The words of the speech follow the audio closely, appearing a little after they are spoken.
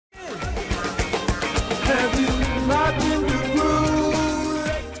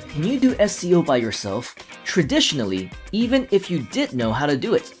Can you do SEO by yourself? Traditionally, even if you did know how to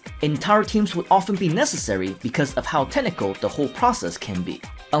do it, entire teams would often be necessary because of how technical the whole process can be.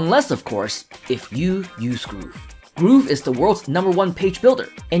 Unless, of course, if you use Groove. Groove is the world's #1 page builder,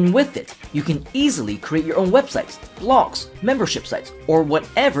 and with it, you can easily create your own websites, blogs, membership sites, or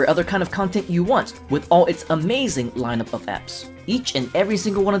whatever other kind of content you want with all its amazing lineup of apps. Each and every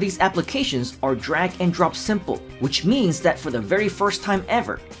single one of these applications are drag and drop simple, which means that for the very first time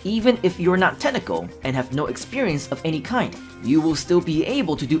ever, even if you're not technical and have no experience of any kind, you will still be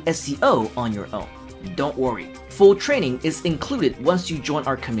able to do SEO on your own. Don't worry, full training is included once you join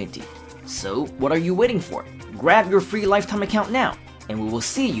our community. So what are you waiting for? Grab your free lifetime account now, and we will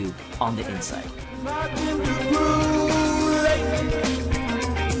see you on the inside.